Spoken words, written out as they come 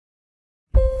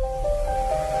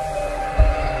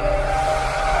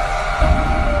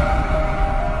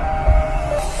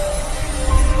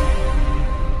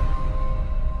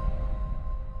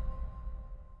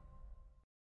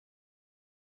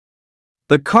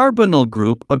The carbonyl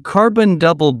group, a carbon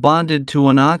double bonded to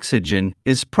an oxygen,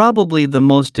 is probably the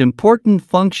most important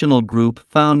functional group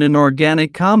found in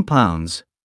organic compounds.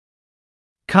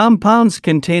 Compounds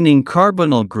containing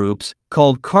carbonyl groups,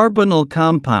 called carbonyl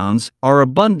compounds, are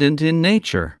abundant in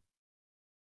nature.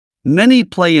 Many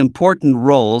play important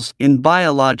roles in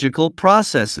biological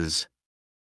processes.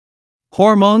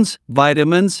 Hormones,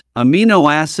 vitamins, amino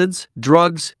acids,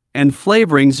 drugs, and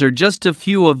flavorings are just a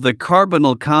few of the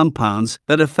carbonyl compounds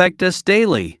that affect us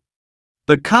daily.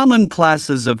 The common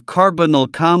classes of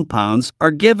carbonyl compounds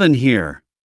are given here.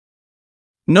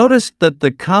 Notice that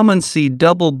the common C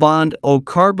double bond O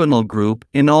carbonyl group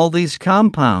in all these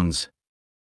compounds.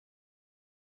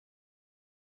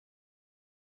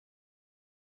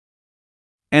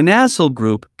 An acyl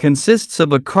group consists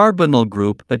of a carbonyl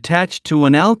group attached to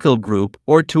an alkyl group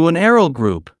or to an aryl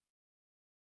group.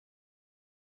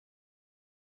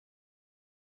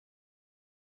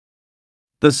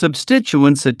 The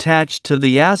substituents attached to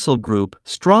the acyl group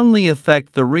strongly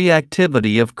affect the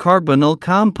reactivity of carbonyl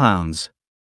compounds.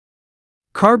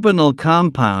 Carbonyl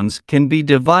compounds can be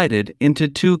divided into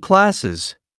two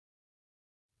classes.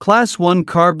 Class 1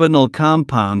 carbonyl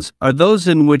compounds are those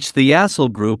in which the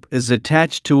acyl group is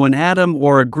attached to an atom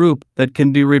or a group that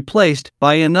can be replaced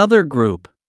by another group.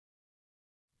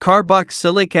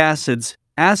 Carboxylic acids,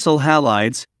 acyl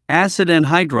halides, acid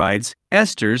anhydrides,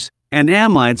 esters, and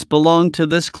amides belong to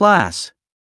this class.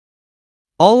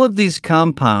 All of these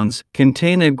compounds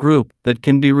contain a group that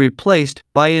can be replaced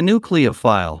by a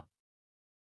nucleophile.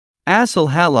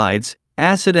 Acyl halides,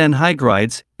 acid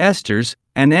anhydrides, esters,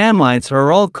 and amides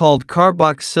are all called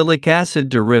carboxylic acid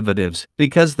derivatives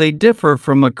because they differ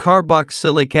from a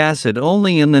carboxylic acid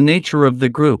only in the nature of the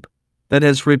group that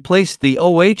has replaced the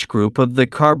OH group of the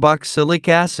carboxylic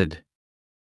acid.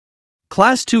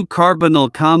 Class 2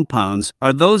 carbonyl compounds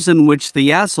are those in which the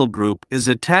acyl group is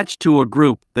attached to a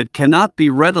group that cannot be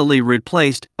readily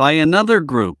replaced by another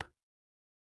group.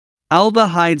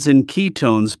 Aldehydes and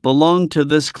ketones belong to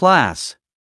this class.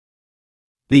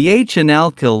 The H and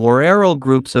alkyl or aryl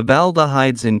groups of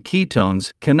aldehydes and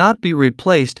ketones cannot be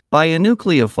replaced by a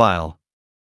nucleophile.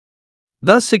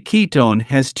 Thus, a ketone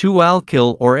has two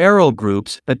alkyl or aryl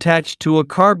groups attached to a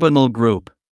carbonyl group.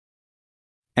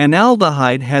 An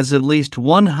aldehyde has at least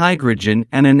one hydrogen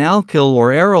and an alkyl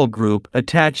or aryl group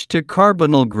attached to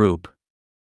carbonyl group.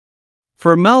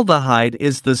 Formaldehyde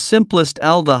is the simplest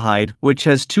aldehyde which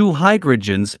has two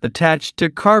hydrogens attached to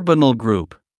carbonyl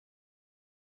group.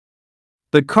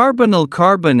 The carbonyl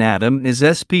carbon atom is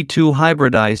sp2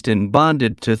 hybridized and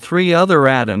bonded to three other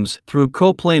atoms through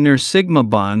coplanar sigma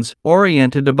bonds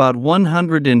oriented about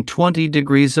 120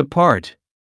 degrees apart.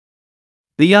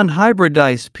 The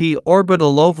unhybridized p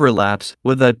orbital overlaps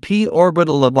with a p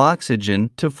orbital of oxygen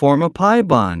to form a pi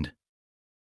bond.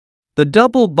 The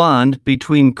double bond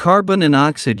between carbon and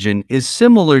oxygen is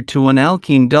similar to an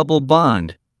alkene double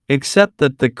bond, except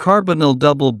that the carbonyl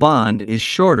double bond is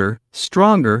shorter,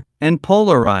 stronger, and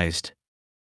polarized.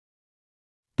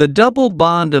 The double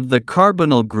bond of the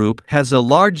carbonyl group has a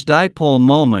large dipole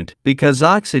moment because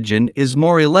oxygen is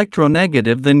more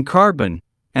electronegative than carbon,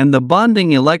 and the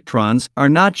bonding electrons are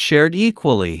not shared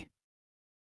equally.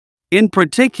 In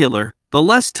particular, the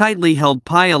less tightly held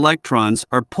pi electrons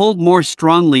are pulled more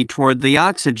strongly toward the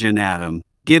oxygen atom,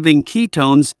 giving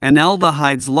ketones and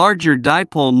aldehydes larger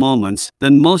dipole moments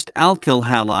than most alkyl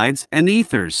halides and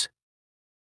ethers.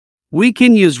 We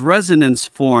can use resonance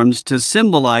forms to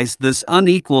symbolize this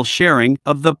unequal sharing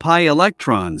of the pi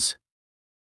electrons.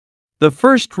 The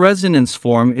first resonance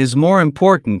form is more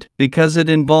important because it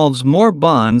involves more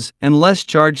bonds and less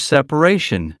charge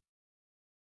separation.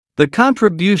 The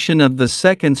contribution of the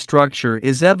second structure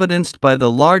is evidenced by the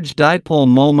large dipole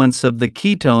moments of the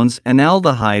ketones and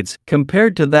aldehydes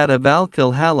compared to that of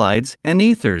alkyl halides and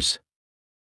ethers.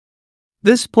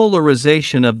 This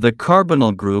polarization of the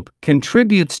carbonyl group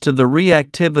contributes to the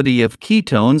reactivity of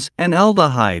ketones and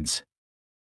aldehydes.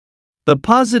 The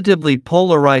positively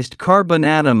polarized carbon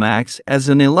atom acts as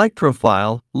an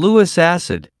electrophile, Lewis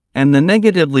acid, and the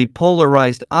negatively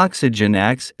polarized oxygen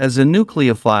acts as a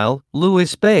nucleophile,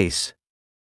 Lewis base.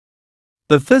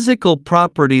 The physical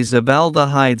properties of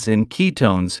aldehydes and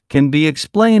ketones can be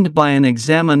explained by an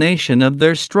examination of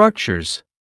their structures.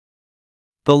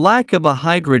 The lack of a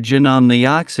hydrogen on the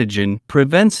oxygen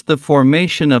prevents the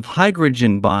formation of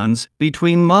hydrogen bonds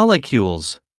between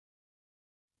molecules.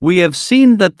 We have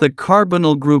seen that the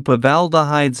carbonyl group of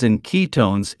aldehydes and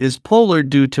ketones is polar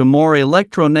due to more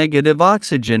electronegative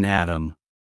oxygen atom.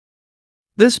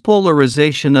 This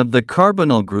polarization of the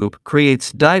carbonyl group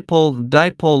creates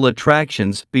dipole-dipole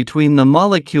attractions between the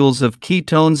molecules of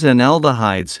ketones and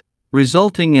aldehydes,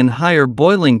 resulting in higher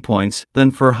boiling points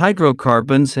than for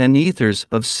hydrocarbons and ethers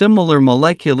of similar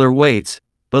molecular weights,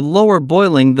 but lower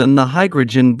boiling than the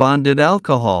hydrogen-bonded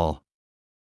alcohol.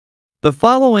 The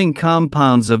following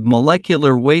compounds of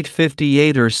molecular weight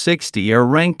 58 or 60 are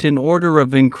ranked in order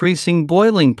of increasing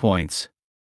boiling points.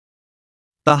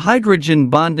 The hydrogen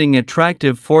bonding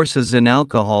attractive forces in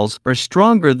alcohols are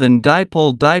stronger than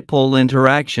dipole-dipole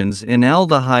interactions in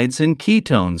aldehydes and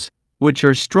ketones, which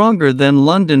are stronger than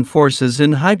London forces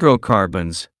in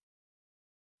hydrocarbons.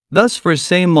 Thus, for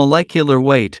same molecular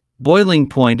weight, boiling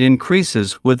point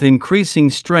increases with increasing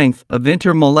strength of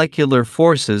intermolecular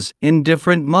forces in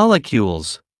different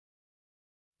molecules.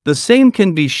 The same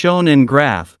can be shown in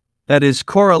graph, that is,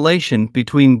 correlation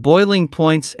between boiling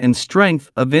points and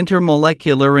strength of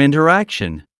intermolecular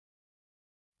interaction.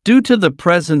 Due to the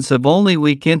presence of only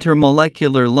weak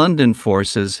intermolecular London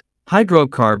forces,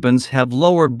 hydrocarbons have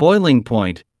lower boiling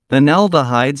point than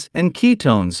aldehydes and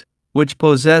ketones, which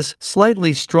possess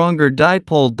slightly stronger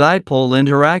dipole-dipole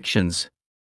interactions.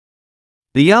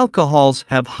 The alcohols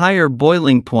have higher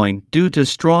boiling point due to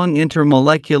strong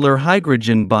intermolecular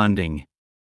hydrogen bonding.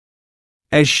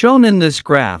 As shown in this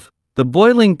graph, the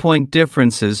boiling point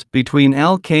differences between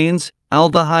alkanes,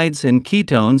 aldehydes and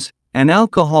ketones, and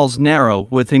alcohols narrow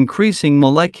with increasing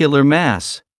molecular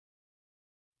mass.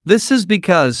 This is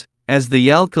because, as the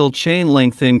alkyl chain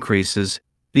length increases,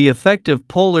 the effect of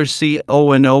polar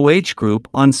CO and OH group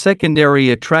on secondary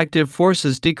attractive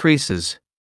forces decreases.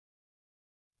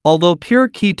 Although pure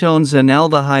ketones and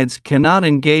aldehydes cannot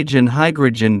engage in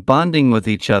hydrogen bonding with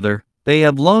each other, they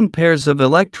have lone pairs of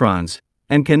electrons,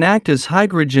 and can act as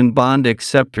hydrogen bond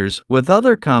acceptors with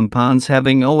other compounds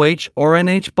having OH or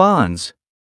NH bonds.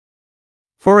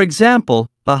 For example,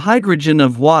 the hydrogen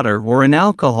of water or an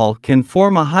alcohol can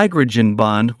form a hydrogen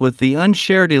bond with the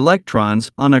unshared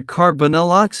electrons on a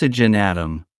carbonyl oxygen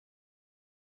atom.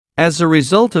 As a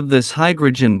result of this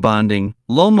hydrogen bonding,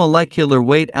 low molecular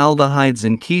weight aldehydes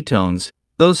and ketones,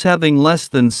 those having less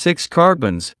than 6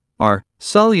 carbons, are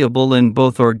soluble in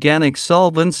both organic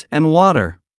solvents and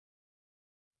water.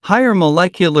 Higher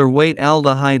molecular weight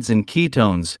aldehydes and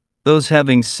ketones, those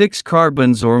having 6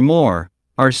 carbons or more,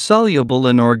 are soluble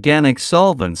in organic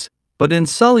solvents, but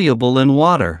insoluble in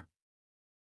water.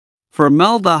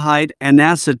 Formaldehyde and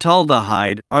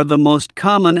acetaldehyde are the most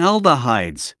common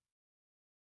aldehydes.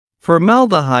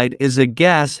 Formaldehyde is a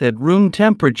gas at room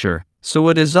temperature, so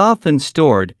it is often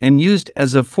stored and used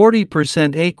as a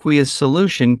 40% aqueous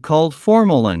solution called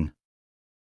formalin.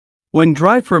 When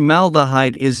dry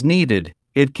formaldehyde is needed,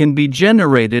 it can be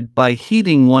generated by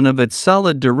heating one of its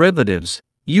solid derivatives,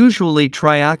 usually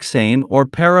trioxane or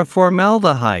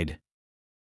paraformaldehyde.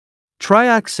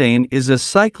 Trioxane is a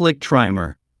cyclic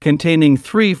trimer, containing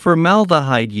 3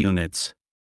 formaldehyde units.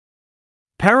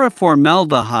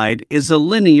 Paraformaldehyde is a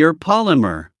linear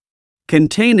polymer,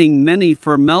 containing many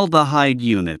formaldehyde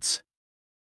units.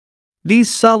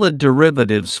 These solid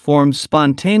derivatives form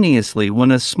spontaneously when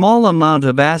a small amount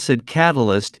of acid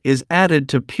catalyst is added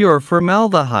to pure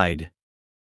formaldehyde.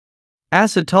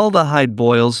 Acetaldehyde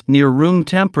boils near room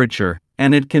temperature,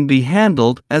 and it can be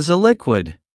handled as a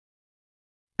liquid.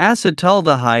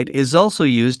 Acetaldehyde is also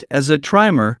used as a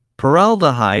trimer,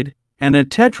 paraldehyde, and a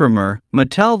tetramer,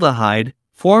 metaldehyde,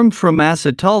 formed from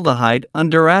acetaldehyde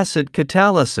under acid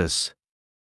catalysis.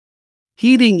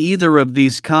 Heating either of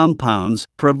these compounds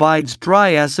provides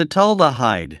dry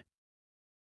acetaldehyde.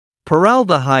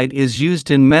 Paraldehyde is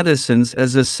used in medicines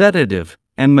as a sedative,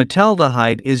 and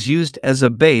metaldehyde is used as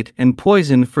a bait and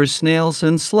poison for snails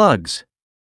and slugs.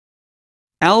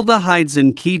 Aldehydes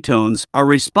and ketones are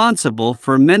responsible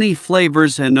for many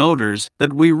flavors and odors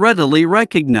that we readily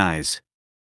recognize.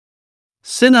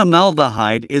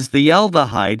 Cinnamaldehyde is the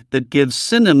aldehyde that gives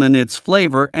cinnamon its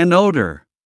flavor and odor.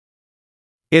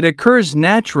 It occurs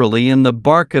naturally in the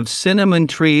bark of cinnamon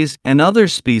trees and other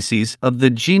species of the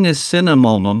genus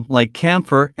Cinnamomum like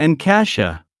camphor and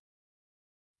cassia.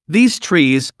 These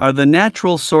trees are the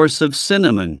natural source of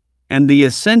cinnamon, and the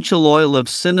essential oil of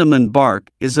cinnamon bark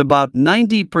is about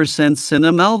 90%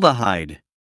 cinnamaldehyde.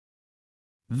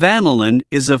 Vanillin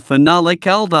is a phenolic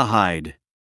aldehyde.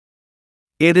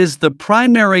 It is the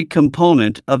primary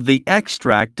component of the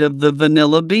extract of the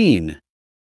vanilla bean.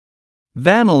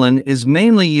 Vanillin is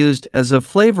mainly used as a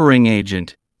flavoring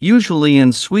agent, usually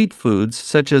in sweet foods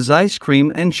such as ice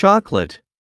cream and chocolate.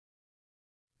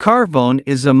 Carvone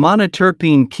is a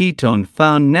monoterpene ketone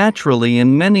found naturally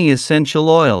in many essential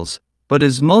oils, but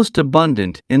is most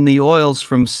abundant in the oils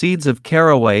from seeds of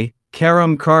caraway,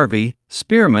 carum carvi,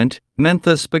 spearmint,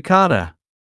 mentha spicata.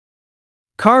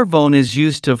 Carvone is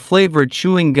used to flavor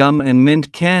chewing gum and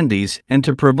mint candies and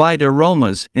to provide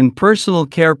aromas in personal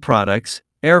care products,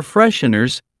 air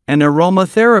fresheners, and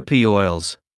aromatherapy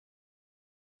oils.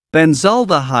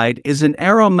 Benzaldehyde is an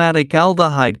aromatic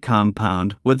aldehyde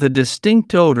compound with a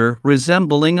distinct odor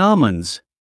resembling almonds.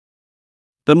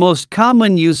 The most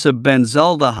common use of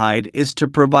benzaldehyde is to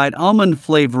provide almond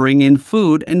flavoring in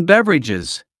food and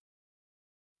beverages.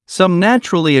 Some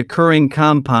naturally occurring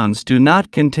compounds do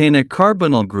not contain a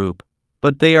carbonyl group,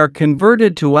 but they are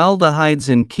converted to aldehydes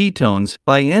and ketones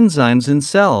by enzymes in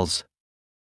cells.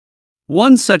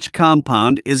 One such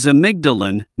compound is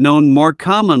amygdalin, known more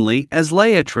commonly as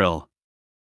laetrile.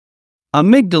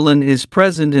 Amygdalin is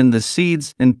present in the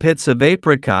seeds and pits of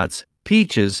apricots,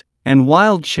 peaches, and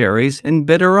wild cherries and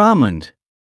bitter almond.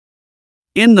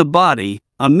 In the body,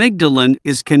 amygdalin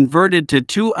is converted to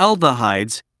two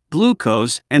aldehydes,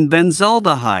 glucose and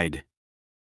benzaldehyde.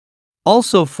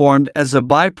 Also formed as a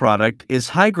byproduct is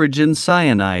hydrogen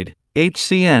cyanide,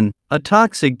 HCN, a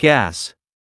toxic gas.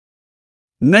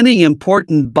 Many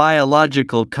important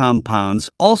biological compounds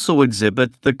also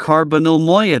exhibit the carbonyl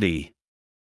moiety.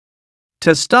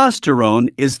 Testosterone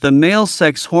is the male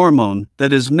sex hormone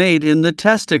that is made in the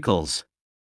testicles.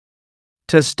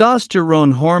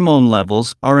 Testosterone hormone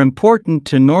levels are important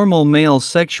to normal male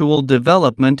sexual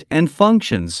development and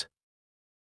functions.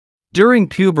 During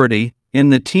puberty, in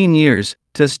the teen years,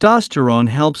 testosterone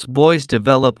helps boys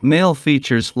develop male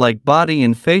features like body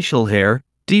and facial hair,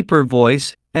 deeper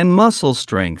voice, and muscle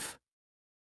strength.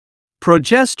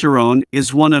 Progesterone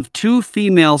is one of two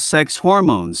female sex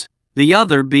hormones, the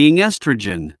other being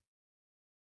estrogen.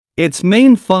 Its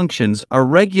main functions are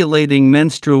regulating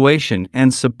menstruation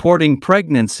and supporting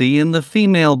pregnancy in the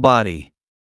female body.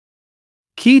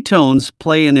 Ketones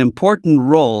play an important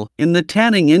role in the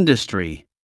tanning industry.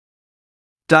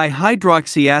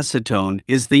 Dihydroxyacetone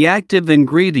is the active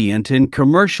ingredient in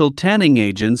commercial tanning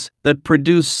agents that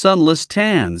produce sunless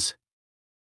tans.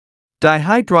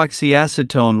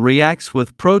 Dihydroxyacetone reacts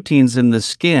with proteins in the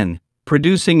skin,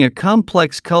 producing a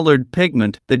complex colored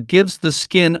pigment that gives the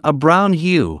skin a brown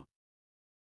hue.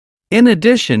 In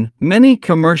addition, many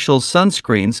commercial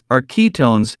sunscreens are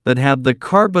ketones that have the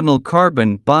carbonyl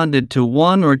carbon bonded to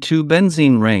one or two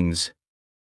benzene rings.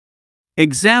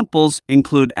 Examples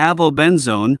include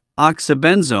avobenzone,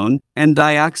 oxybenzone, and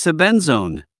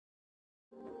dioxybenzone.